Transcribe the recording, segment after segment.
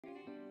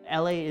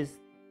LA is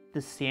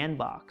the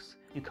sandbox.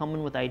 You come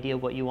in with the idea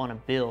of what you want to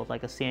build,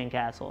 like a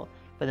sandcastle,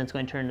 but then it's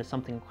going to turn into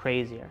something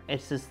crazier.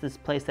 It's just this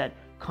place that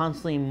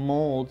constantly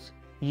molds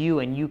you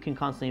and you can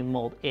constantly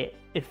mold it.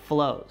 It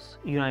flows,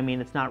 you know what I mean?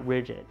 It's not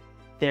rigid.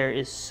 There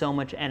is so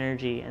much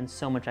energy and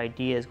so much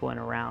ideas going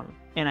around.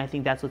 And I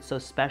think that's what's so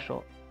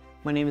special.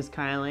 My name is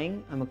Cary.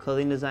 I'm a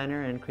clothing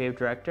designer and creative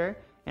director,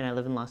 and I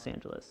live in Los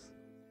Angeles.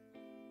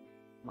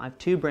 I have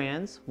two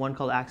brands, one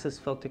called Access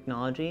Folk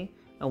Technology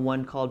and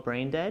one called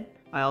Braindead.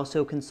 I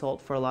also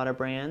consult for a lot of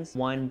brands,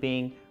 one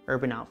being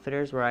Urban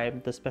Outfitters, where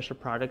I'm the special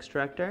products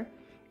director.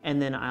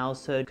 And then I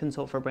also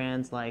consult for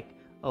brands like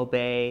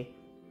Obey,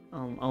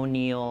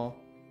 O'Neill,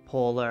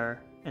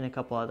 Polar, and a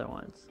couple other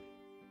ones.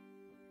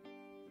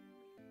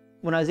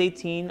 When I was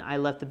 18, I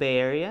left the Bay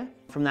Area.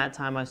 From that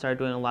time, I started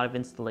doing a lot of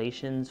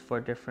installations for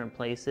different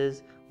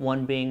places,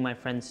 one being my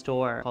friend's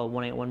store called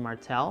 181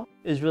 Martel.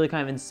 It was really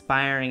kind of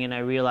inspiring, and I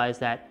realized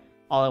that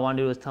all I wanted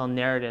to do was tell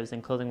narratives,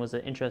 and clothing was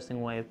an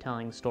interesting way of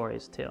telling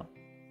stories too.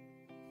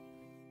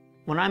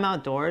 When I'm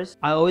outdoors,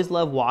 I always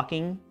love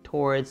walking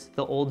towards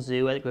the old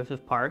zoo at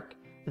Griffith Park.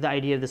 The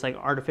idea of this like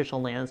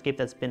artificial landscape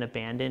that's been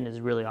abandoned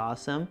is really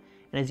awesome.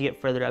 And as you get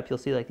further up, you'll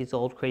see like these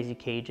old crazy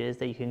cages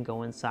that you can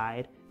go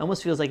inside. It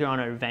almost feels like you're on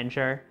an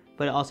adventure,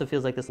 but it also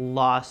feels like this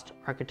lost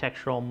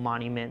architectural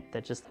monument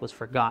that just was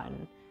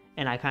forgotten.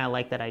 And I kind of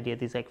like that idea of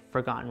these like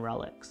forgotten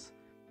relics.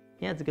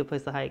 Yeah, it's a good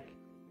place to hike.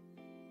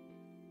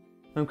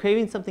 When I'm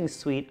craving something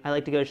sweet, I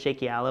like to go to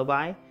Shaky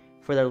Alibi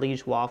for their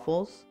Liege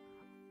waffles.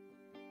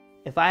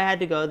 If I had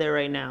to go there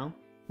right now,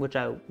 which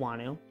I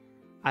want to,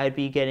 I'd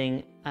be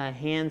getting a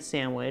ham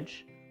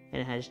sandwich,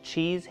 and it has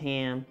cheese,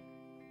 ham,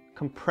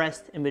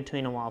 compressed in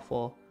between a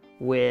waffle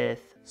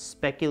with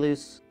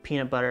speculoos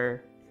peanut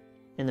butter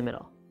in the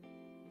middle.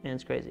 And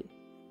it's crazy.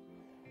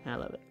 And I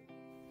love it.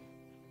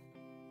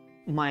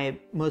 My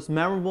most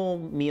memorable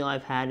meal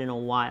I've had in a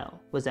while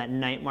was at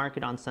Night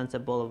Market on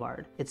Sunset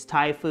Boulevard. It's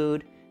Thai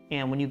food,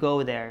 and when you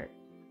go there,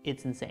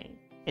 it's insane.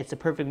 It's a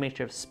perfect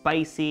mixture of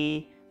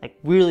spicy, like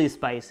really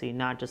spicy,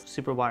 not just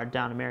super watered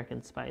down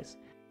American spice.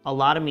 A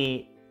lot of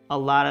meat, a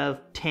lot of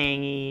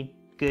tangy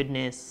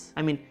goodness.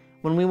 I mean,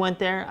 when we went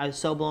there, I was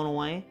so blown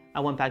away. I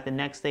went back the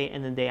next day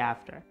and the day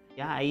after.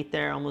 Yeah, I eat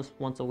there almost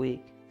once a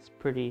week. It's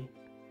pretty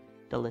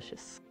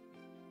delicious.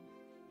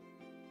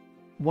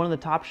 One of the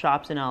top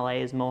shops in LA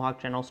is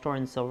Mohawk General Store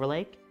in Silver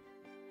Lake.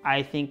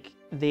 I think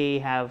they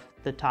have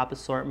the top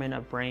assortment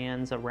of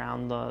brands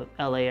around the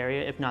LA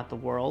area, if not the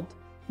world.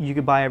 You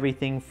could buy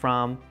everything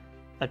from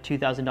a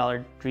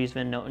 $2,000 Dries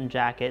Van Noten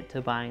jacket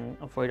to buying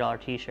a $40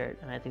 t-shirt,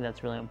 and I think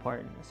that's really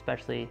important,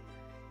 especially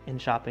in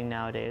shopping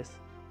nowadays.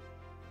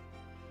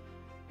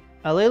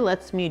 LA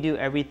lets me do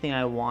everything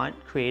I want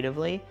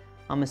creatively,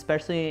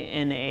 especially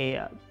in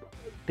a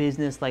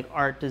business like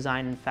art,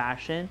 design, and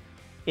fashion.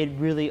 It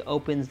really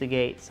opens the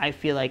gates. I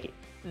feel like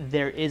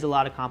there is a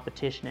lot of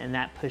competition, and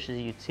that pushes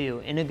you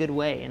too, in a good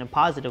way, in a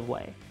positive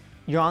way.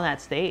 You're on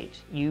that stage,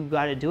 you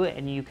gotta do it,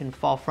 and you can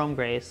fall from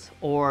grace,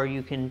 or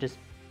you can just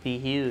be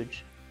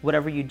huge.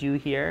 Whatever you do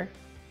here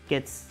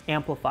gets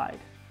amplified.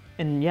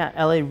 And yeah,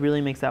 LA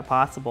really makes that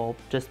possible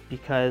just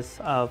because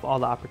of all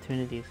the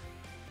opportunities.